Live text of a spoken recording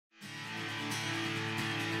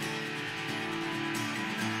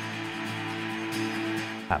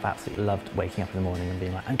I've absolutely loved waking up in the morning and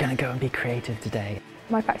being like, I'm going to go and be creative today.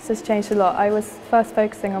 My practice has changed a lot. I was first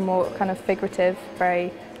focusing on more kind of figurative,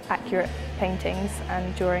 very accurate paintings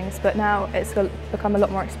and drawings, but now it's become a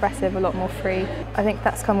lot more expressive, a lot more free. I think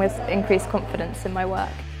that's come with increased confidence in my work.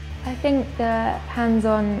 I think the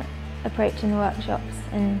hands-on approach in the workshops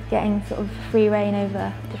and getting sort of free rein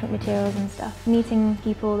over different materials and stuff, meeting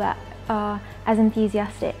people that are as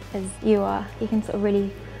enthusiastic as you are, you can sort of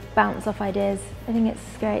really bounce off ideas. I think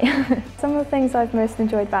it's great. Some of the things I've most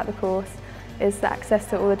enjoyed about the course is the access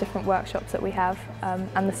to all the different workshops that we have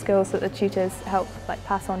and the skills that the tutors help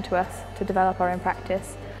pass on to us to develop our own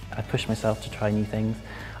practice. I push myself to try new things.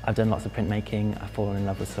 I've done lots of printmaking, I've fallen in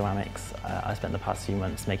love with ceramics. I spent the past few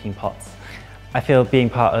months making pots. I feel being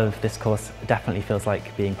part of this course definitely feels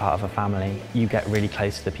like being part of a family. You get really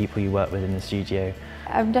close to the people you work with in the studio.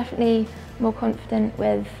 I'm definitely more confident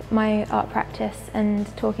with my art practice and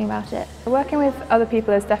talking about it. Working with other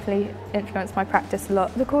people has definitely influenced my practice a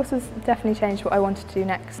lot. The course has definitely changed what I wanted to do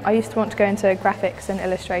next. I used to want to go into graphics and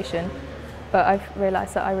illustration, but I've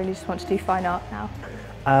realised that I really just want to do fine art now.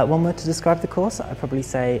 One word to describe the course, I'd probably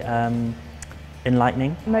say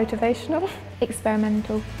enlightening. Motivational.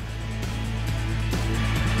 Experimental.